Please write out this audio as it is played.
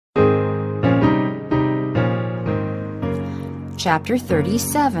Chapter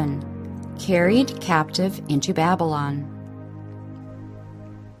 37. Carried captive into Babylon.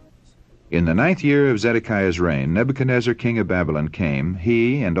 In the 9th year of Zedekiah's reign, Nebuchadnezzar king of Babylon came,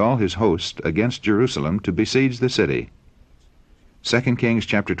 he and all his host, against Jerusalem to besiege the city. 2 Kings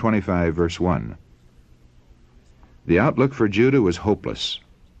chapter 25, verse 1. The outlook for Judah was hopeless.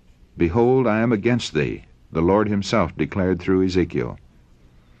 "Behold, I am against thee," the Lord himself declared through Ezekiel.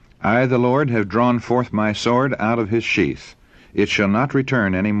 "I, the Lord, have drawn forth my sword out of his sheath. It shall not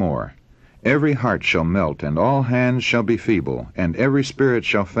return any more. Every heart shall melt, and all hands shall be feeble, and every spirit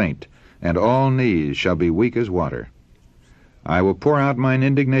shall faint, and all knees shall be weak as water. I will pour out mine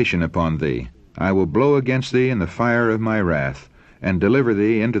indignation upon thee. I will blow against thee in the fire of my wrath, and deliver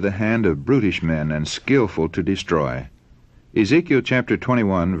thee into the hand of brutish men and skillful to destroy." Ezekiel chapter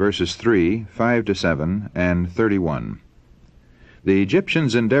 21, verses 3, 5-7, and 31. The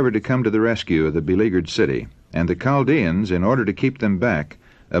Egyptians endeavored to come to the rescue of the beleaguered city, and the Chaldeans, in order to keep them back,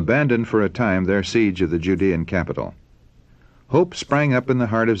 abandoned for a time their siege of the Judean capital. Hope sprang up in the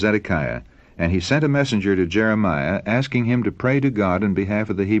heart of Zedekiah, and he sent a messenger to Jeremiah asking him to pray to God in behalf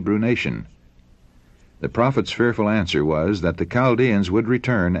of the Hebrew nation. The prophet's fearful answer was that the Chaldeans would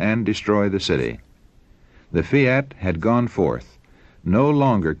return and destroy the city. The fiat had gone forth. No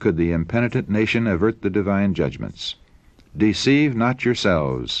longer could the impenitent nation avert the divine judgments. "Deceive not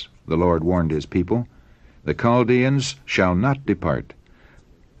yourselves," the Lord warned his people. "The Chaldeans shall not depart.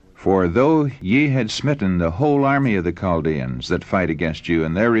 For though ye had smitten the whole army of the Chaldeans that fight against you,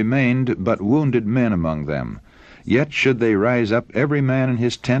 and there remained but wounded men among them, yet should they rise up every man in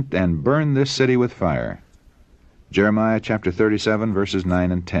his tent and burn this city with fire." Jeremiah chapter 37, verses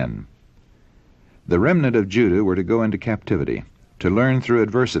 9 and 10. The remnant of Judah were to go into captivity, to learn through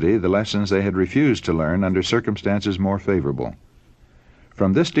adversity the lessons they had refused to learn under circumstances more favorable.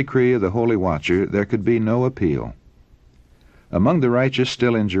 From this decree of the Holy Watcher there could be no appeal. Among the righteous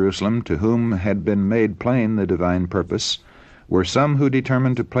still in Jerusalem, to whom had been made plain the divine purpose, were some who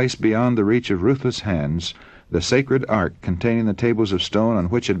determined to place beyond the reach of ruthless hands the sacred ark containing the tables of stone on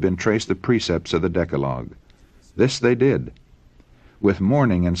which had been traced the precepts of the Decalogue. This they did. With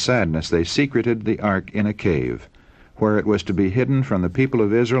mourning and sadness they secreted the ark in a cave, where it was to be hidden from the people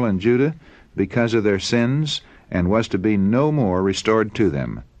of Israel and Judah because of their sins, and was to be no more restored to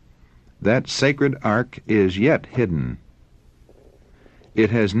them. That sacred ark is yet hidden. It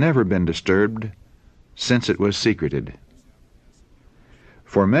has never been disturbed since it was secreted.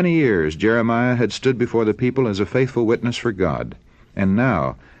 For many years Jeremiah had stood before the people as a faithful witness for God, and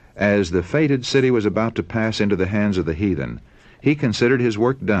now, as the fated city was about to pass into the hands of the heathen, he considered his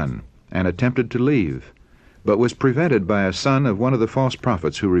work done, and attempted to leave, but was prevented by a son of one of the false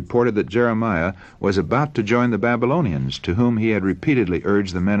prophets who reported that Jeremiah was about to join the Babylonians, to whom he had repeatedly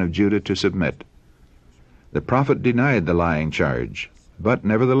urged the men of Judah to submit. The prophet denied the lying charge, but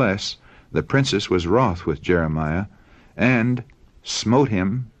nevertheless the princess was wroth with Jeremiah, and smote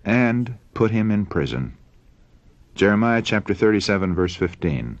him and put him in prison. Jeremiah chapter 37, verse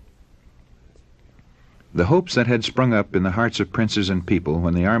 15. The hopes that had sprung up in the hearts of princes and people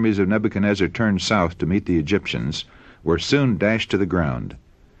when the armies of Nebuchadnezzar turned south to meet the Egyptians were soon dashed to the ground.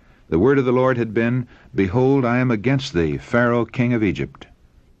 The word of the Lord had been, "Behold, I am against thee, Pharaoh king of Egypt."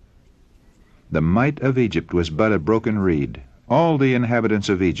 The might of Egypt was but a broken reed. All the inhabitants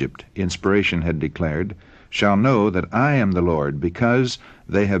of Egypt, inspiration had declared, shall know that I am the Lord, because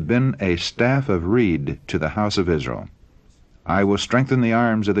they have been a staff of reed to the house of Israel. I will strengthen the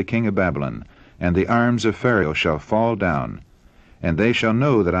arms of the king of Babylon, and the arms of Pharaoh shall fall down. And they shall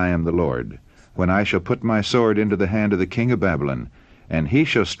know that I am the Lord, when I shall put my sword into the hand of the king of Babylon, and he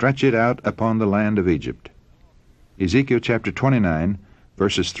shall stretch it out upon the land of Egypt. Ezekiel chapter 29,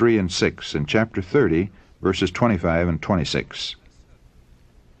 verses 3 and 6, and chapter 30, verses 25 and 26.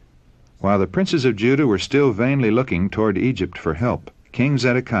 While the princes of Judah were still vainly looking toward Egypt for help, King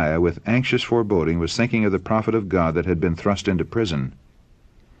Zedekiah, with anxious foreboding, was thinking of the prophet of God that had been thrust into prison.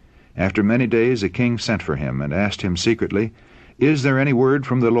 After many days the king sent for him, and asked him secretly, "Is there any word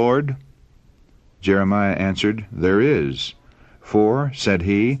from the Lord?" Jeremiah answered, "There is. For, said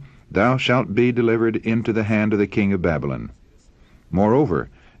he, thou shalt be delivered into the hand of the king of Babylon." Moreover,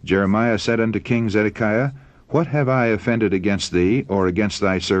 Jeremiah said unto King Zedekiah, "What have I offended against thee, or against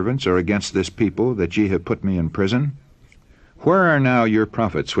thy servants, or against this people, that ye have put me in prison? Where are now your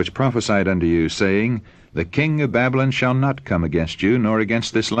prophets, which prophesied unto you, saying, The king of Babylon shall not come against you, nor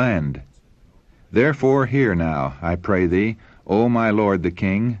against this land? Therefore hear now, I pray thee, O my lord the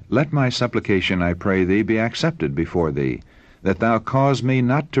king, let my supplication, I pray thee, be accepted before thee, that thou cause me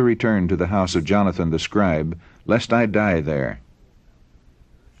not to return to the house of Jonathan the scribe, lest I die there."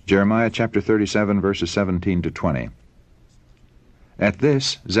 Jeremiah chapter 37, verses 17 to 20. At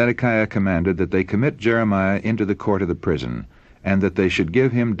this Zedekiah commanded that they commit Jeremiah into the court of the prison, and that they should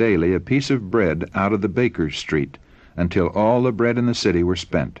give him daily a piece of bread out of the baker's street, until all the bread in the city were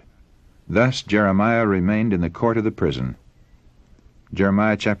spent. Thus Jeremiah remained in the court of the prison.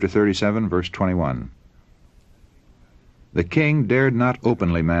 Jeremiah chapter 37, verse 21. The king dared not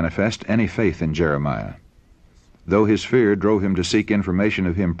openly manifest any faith in Jeremiah. Though his fear drove him to seek information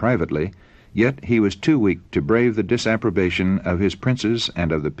of him privately, yet he was too weak to brave the disapprobation of his princes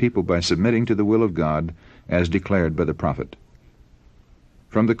and of the people by submitting to the will of God, as declared by the prophet.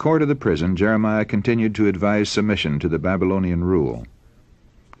 From the court of the prison, Jeremiah continued to advise submission to the Babylonian rule.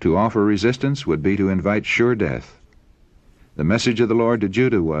 To offer resistance would be to invite sure death. The message of the Lord to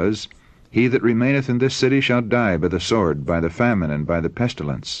Judah was, "He that remaineth in this city shall die by the sword, by the famine, and by the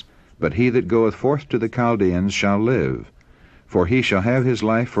pestilence. But he that goeth forth to the Chaldeans shall live, for he shall have his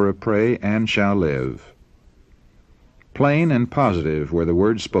life for a prey, and shall live." Plain and positive were the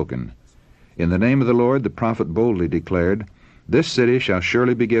words spoken. In the name of the Lord the prophet boldly declared, "This city shall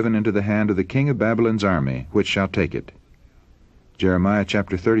surely be given into the hand of the king of Babylon's army, which shall take it." Jeremiah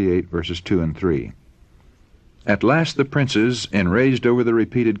chapter 38, verses 2 and 3. At last the princes, enraged over the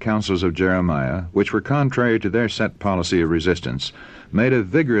repeated counsels of Jeremiah, which were contrary to their set policy of resistance, made a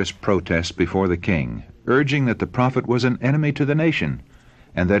vigorous protest before the king, urging that the prophet was an enemy to the nation,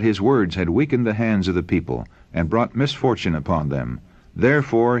 and that his words had weakened the hands of the people, and brought misfortune upon them.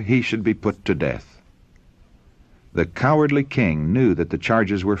 Therefore he should be put to death. The cowardly king knew that the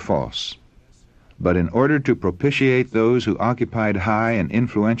charges were false, but in order to propitiate those who occupied high and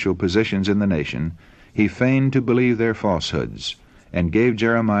influential positions in the nation, he feigned to believe their falsehoods, and gave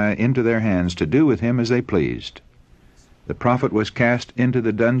Jeremiah into their hands to do with him as they pleased. The prophet was cast into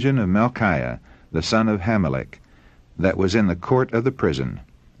the dungeon of Malchiah, the son of Hamelech, that was in the court of the prison,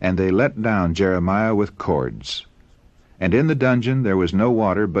 and they let down Jeremiah with cords. And in the dungeon there was no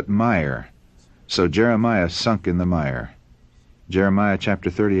water but mire, so Jeremiah sunk in the mire. Jeremiah chapter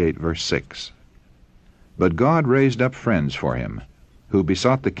 38, verse 6. But God raised up friends for him, who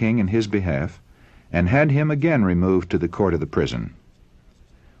besought the king in his behalf, and had him again removed to the court of the prison.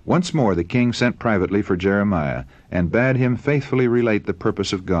 Once more the king sent privately for Jeremiah, and bade him faithfully relate the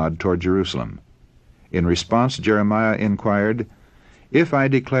purpose of God toward Jerusalem. In response Jeremiah inquired, "If I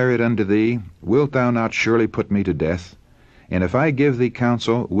declare it unto thee, wilt thou not surely put me to death? And if I give thee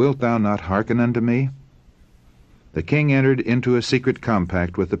counsel, wilt thou not hearken unto me?" The king entered into a secret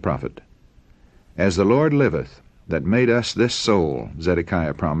compact with the prophet. "As the Lord liveth, that made us this soul,"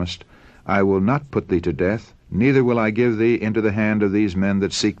 Zedekiah promised, "I will not put thee to death, neither will I give thee into the hand of these men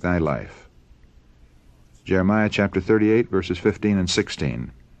that seek thy life." Jeremiah chapter 38, verses 15 and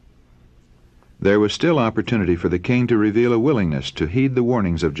 16. There was still opportunity for the king to reveal a willingness to heed the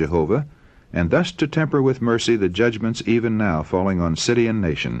warnings of Jehovah, and thus to temper with mercy the judgments even now falling on city and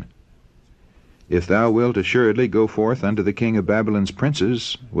nation. "If thou wilt assuredly go forth unto the king of Babylon's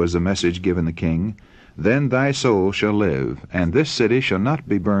princes," was the message given the king, "then thy soul shall live, and this city shall not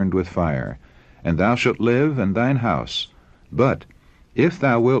be burned with fire, and thou shalt live, and thine house. But if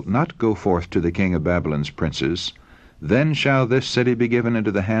thou wilt not go forth to the king of Babylon's princes, then shall this city be given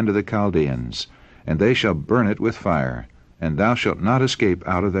into the hand of the Chaldeans, and they shall burn it with fire, and thou shalt not escape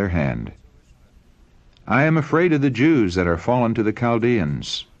out of their hand." "I am afraid of the Jews that are fallen to the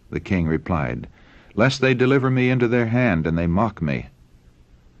Chaldeans," the king replied, "lest they deliver me into their hand, and they mock me."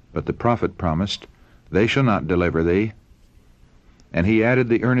 But the prophet promised, "They shall not deliver thee." And he added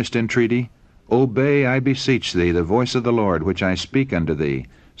the earnest entreaty, "Obey, I beseech thee, the voice of the Lord, which I speak unto thee,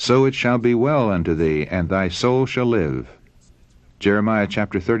 so it shall be well unto thee, and thy soul shall live." Jeremiah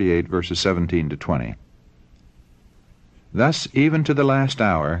chapter 38, verses 17 to 20. Thus, even to the last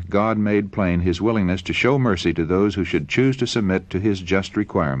hour, God made plain his willingness to show mercy to those who should choose to submit to his just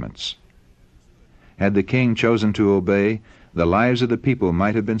requirements. Had the king chosen to obey, the lives of the people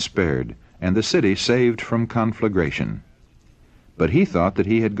might have been spared, and the city saved from conflagration. But he thought that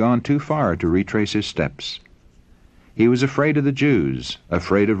he had gone too far to retrace his steps. He was afraid of the Jews,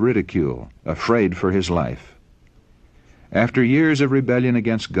 afraid of ridicule, afraid for his life. After years of rebellion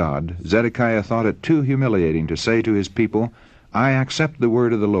against God, Zedekiah thought it too humiliating to say to his people, "I accept the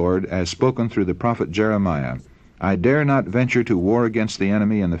word of the Lord as spoken through the prophet Jeremiah. I dare not venture to war against the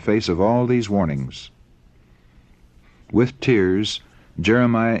enemy in the face of all these warnings." With tears,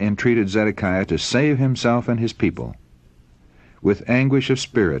 Jeremiah entreated Zedekiah to save himself and his people. With anguish of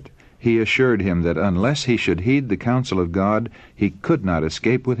spirit, he assured him that unless he should heed the counsel of God, he could not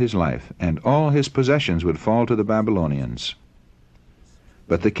escape with his life, and all his possessions would fall to the Babylonians.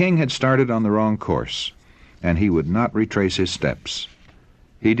 But the king had started on the wrong course, and he would not retrace his steps.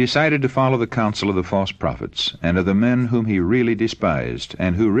 He decided to follow the counsel of the false prophets and of the men whom he really despised,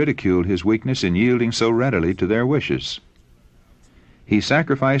 and who ridiculed his weakness in yielding so readily to their wishes. He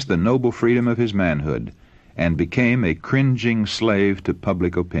sacrificed the noble freedom of his manhood and became a cringing slave to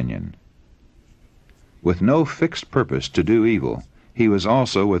public opinion. With no fixed purpose to do evil, he was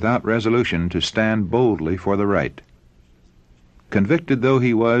also without resolution to stand boldly for the right. Convicted though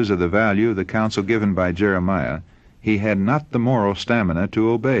he was of the value of the counsel given by Jeremiah, he had not the moral stamina to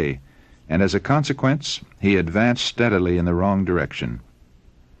obey, and as a consequence he advanced steadily in the wrong direction.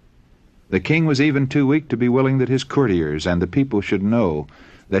 The king was even too weak to be willing that his courtiers and the people should know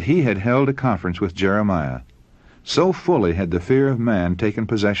that he had held a conference with Jeremiah. So fully had the fear of man taken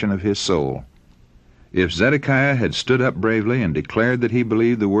possession of his soul. If Zedekiah had stood up bravely and declared that he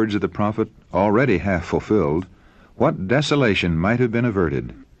believed the words of the prophet already half fulfilled, what desolation might have been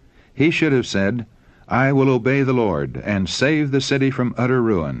averted! He should have said, "I will obey the Lord, and save the city from utter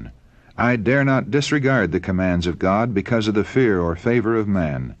ruin. I dare not disregard the commands of God because of the fear or favor of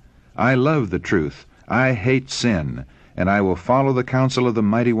man. I love the truth, I hate sin, and I will follow the counsel of the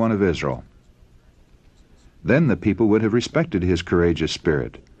Mighty One of Israel." Then the people would have respected his courageous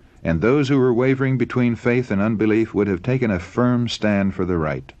spirit, and those who were wavering between faith and unbelief would have taken a firm stand for the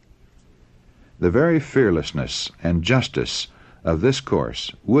right. The very fearlessness and justice of this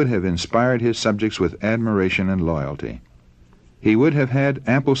course would have inspired his subjects with admiration and loyalty. He would have had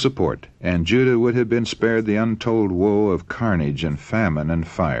ample support, and Judah would have been spared the untold woe of carnage and famine and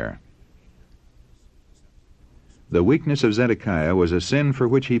fire. The weakness of Zedekiah was a sin for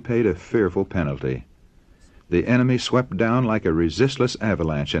which he paid a fearful penalty. The enemy swept down like a resistless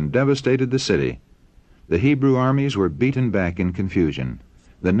avalanche and devastated the city. The Hebrew armies were beaten back in confusion.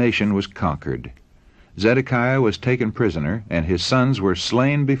 The nation was conquered. Zedekiah was taken prisoner, and his sons were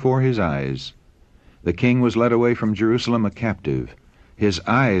slain before his eyes. The king was led away from Jerusalem a captive. His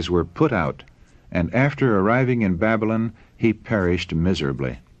eyes were put out, and after arriving in Babylon, he perished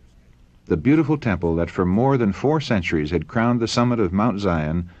miserably. The beautiful temple that for more than 4 centuries had crowned the summit of Mount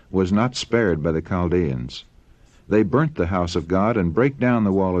Zion was not spared by the Chaldeans. They burnt the house of God, and brake down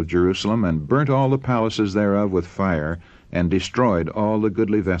the wall of Jerusalem, and burnt all the palaces thereof with fire, and destroyed all the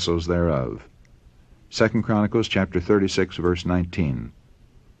goodly vessels thereof. 2 Chronicles chapter 36, verse 19.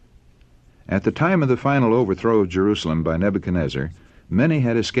 At the time of the final overthrow of Jerusalem by Nebuchadnezzar, many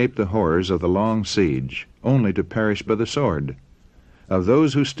had escaped the horrors of the long siege, only to perish by the sword. Of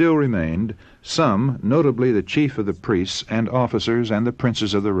those who still remained, some, notably the chief of the priests and officers and the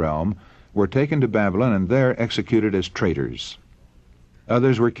princes of the realm, were taken to Babylon and there executed as traitors.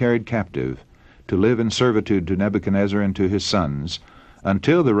 Others were carried captive, to live in servitude to Nebuchadnezzar and to his sons,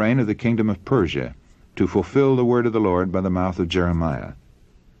 until the reign of the kingdom of Persia, to fulfill the word of the Lord by the mouth of Jeremiah.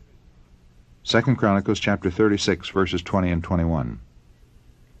 2 Chronicles chapter 36, verses 20 and 21.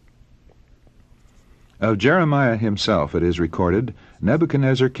 Of Jeremiah himself it is recorded,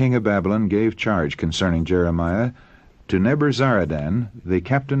 Nebuchadnezzar king of Babylon gave charge concerning Jeremiah to Nebuzaradan, the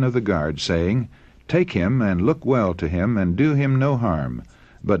captain of the guard, saying, "Take him, and look well to him, and do him no harm,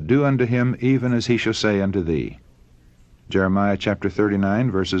 but do unto him even as he shall say unto thee." Jeremiah chapter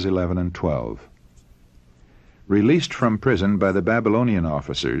 39, verses 11 and 12. Released from prison by the Babylonian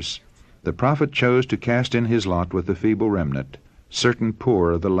officers, the prophet chose to cast in his lot with the feeble remnant, certain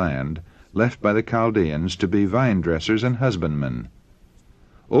poor of the land, left by the Chaldeans to be vine-dressers and husbandmen.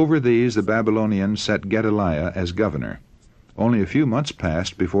 Over these the Babylonians set Gedaliah as governor. Only a few months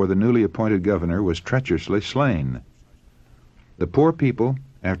passed before the newly appointed governor was treacherously slain. The poor people,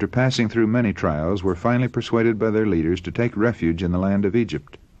 after passing through many trials, were finally persuaded by their leaders to take refuge in the land of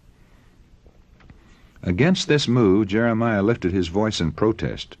Egypt. Against this move Jeremiah lifted his voice in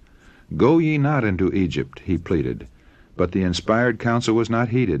protest. "Go ye not into Egypt," he pleaded. But the inspired counsel was not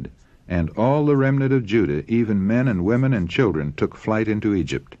heeded, and all the remnant of Judah, even men and women and children, took flight into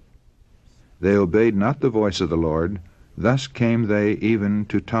Egypt. They obeyed not the voice of the Lord. Thus came they even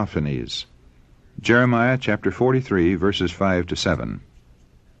to Tahpanhes. Jeremiah chapter 43, verses 5 to 7.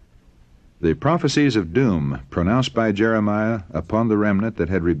 The prophecies of doom pronounced by Jeremiah upon the remnant that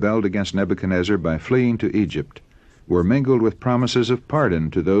had rebelled against Nebuchadnezzar by fleeing to Egypt were mingled with promises of pardon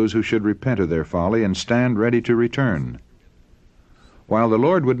to those who should repent of their folly and stand ready to return. While the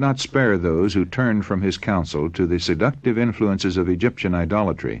Lord would not spare those who turned from his counsel to the seductive influences of Egyptian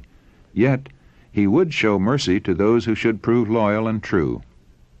idolatry, yet he would show mercy to those who should prove loyal and true.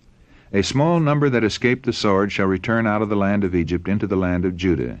 "A small number that escaped the sword shall return out of the land of Egypt into the land of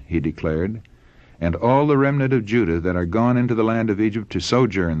Judah," he declared, "and all the remnant of Judah that are gone into the land of Egypt to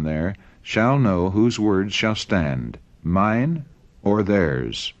sojourn there shall know whose words shall stand, mine or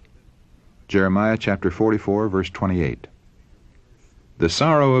theirs." Jeremiah chapter 44, verse 28. The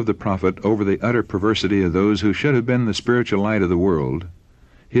sorrow of the prophet over the utter perversity of those who should have been the spiritual light of the world,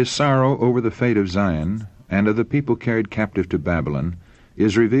 his sorrow over the fate of Zion and of the people carried captive to Babylon,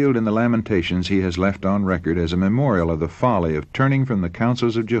 is revealed in the lamentations he has left on record as a memorial of the folly of turning from the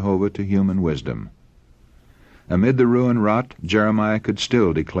counsels of Jehovah to human wisdom. Amid the ruin wrought, Jeremiah could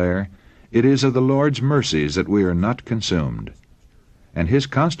still declare, "It is of the Lord's mercies that we are not consumed." And his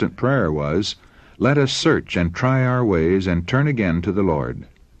constant prayer was, "Let us search and try our ways and turn again to the Lord."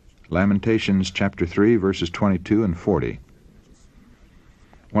 Lamentations chapter 3, verses 22 and 40.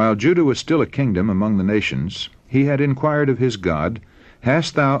 While Judah was still a kingdom among the nations, he had inquired of his God,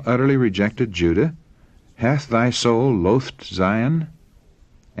 "Hast thou utterly rejected Judah? Hath thy soul loathed Zion?"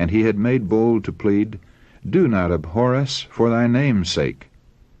 And he had made bold to plead, "Do not abhor us for thy name's sake."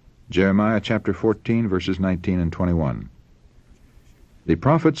 Jeremiah chapter 14, verses 19 and 21. The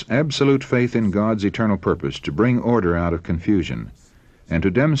prophet's absolute faith in God's eternal purpose to bring order out of confusion, and to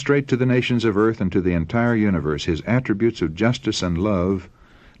demonstrate to the nations of earth and to the entire universe his attributes of justice and love,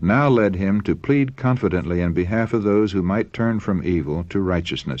 now led him to plead confidently in behalf of those who might turn from evil to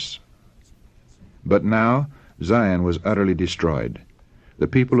righteousness. But now Zion was utterly destroyed. The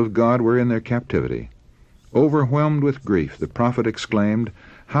people of God were in their captivity. Overwhelmed with grief, the prophet exclaimed,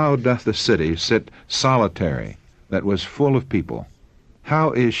 "How doth the city sit solitary that was full of people?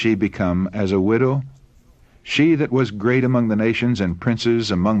 How is she become as a widow? She that was great among the nations and princes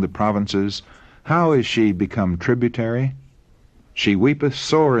among the provinces, how is she become tributary? She weepeth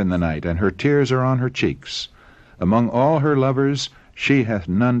sore in the night, and her tears are on her cheeks. Among all her lovers she hath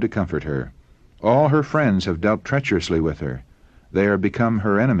none to comfort her. All her friends have dealt treacherously with her. They are become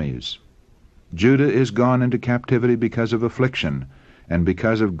her enemies. Judah is gone into captivity because of affliction, and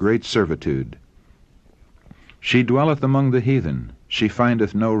because of great servitude. She dwelleth among the heathen, she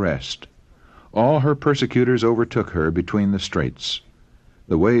findeth no rest. All her persecutors overtook her between the straits.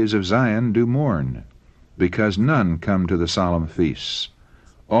 The ways of Zion do mourn, because none come to the solemn feasts.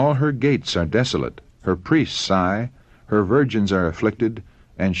 All her gates are desolate, her priests sigh, her virgins are afflicted,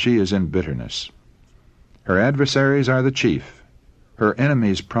 and she is in bitterness. Her adversaries are the chief, her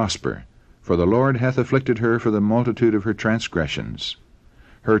enemies prosper, for the Lord hath afflicted her for the multitude of her transgressions.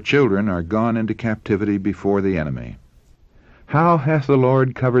 Her children are gone into captivity before the enemy. How hath the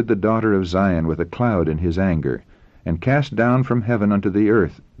Lord covered the daughter of Zion with a cloud in his anger, and cast down from heaven unto the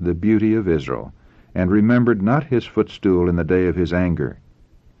earth the beauty of Israel, and remembered not his footstool in the day of his anger.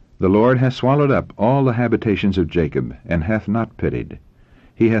 The Lord hath swallowed up all the habitations of Jacob, and hath not pitied.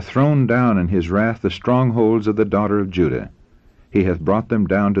 He hath thrown down in his wrath the strongholds of the daughter of Judah. He hath brought them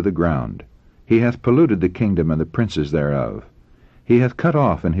down to the ground. He hath polluted the kingdom and the princes thereof. He hath cut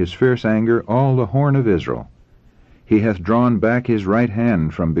off in his fierce anger all the horn of Israel. He hath drawn back his right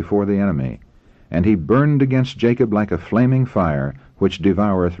hand from before the enemy, and he burned against Jacob like a flaming fire, which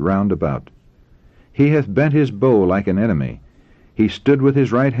devoureth round about. He hath bent his bow like an enemy. He stood with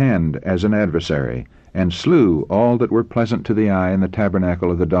his right hand as an adversary, and slew all that were pleasant to the eye in the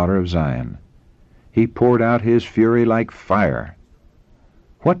tabernacle of the daughter of Zion. He poured out his fury like fire.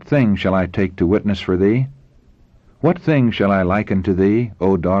 What thing shall I take to witness for thee? What thing shall I liken to thee,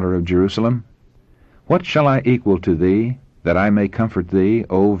 O daughter of Jerusalem? What shall I equal to thee, that I may comfort thee,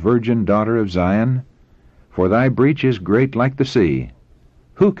 O virgin daughter of Zion? For thy breach is great like the sea.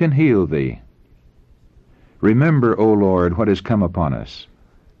 Who can heal thee? Remember, O Lord, what is come upon us.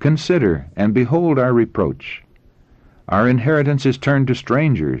 Consider, and behold our reproach. Our inheritance is turned to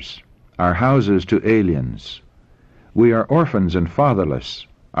strangers, our houses to aliens. We are orphans and fatherless,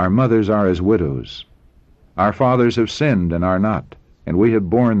 our mothers are as widows. Our fathers have sinned and are not, and we have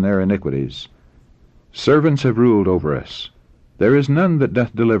borne their iniquities. Servants have ruled over us. There is none that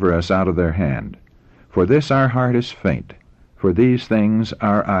doth deliver us out of their hand. For this our heart is faint, for these things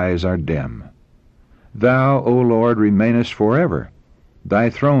our eyes are dim. Thou, O Lord, remainest forever, thy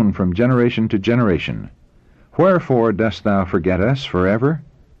throne from generation to generation. Wherefore dost thou forget us forever,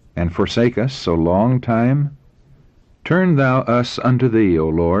 and forsake us so long time? Turn thou us unto thee, O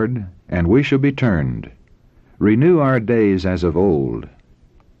Lord, and we shall be turned. Renew our days as of old.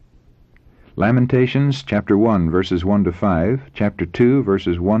 Lamentations chapter 1, verses 1 to 5, chapter 2,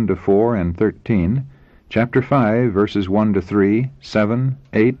 verses 1 to 4 and 13, chapter 5, verses 1 to 3, 7,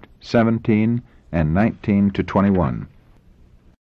 8, 17, and 19 to 21.